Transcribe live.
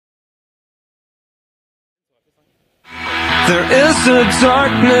There is a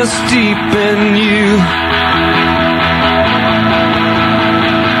darkness deep in you,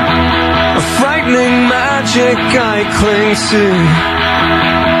 a frightening magic I cling to.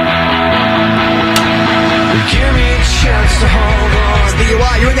 Give me a chance to hold on. There you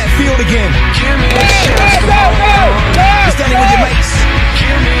are, you're in that field again. Give me a chance to hold on. You're standing with your mates.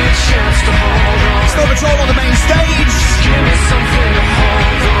 Give me a chance to hold on. Snow Patrol on the main stage. Give me something to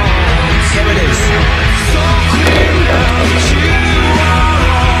hold on. Here it is. So clear now that you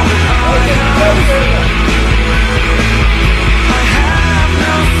are all that I have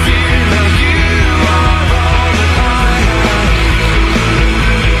no fear, now you are all that I have.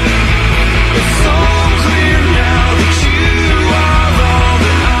 It's so clear now that you are all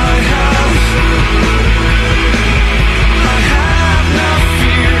that I have. I have no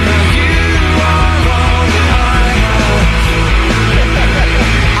fear, now you are all that I have.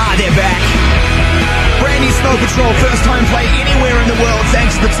 They're back. Brand new Snow Patrol, first time play anywhere in the world.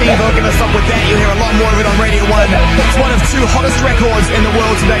 Thanks to the team for hooking us up with that. You'll hear a lot more of it on Radio 1. It's one of two hottest records in the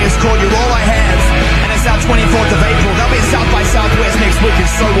world today. It's called You're All I Have, and it's out 24th of April. They'll be at South by Southwest next week, and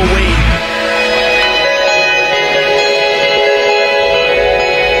so will we.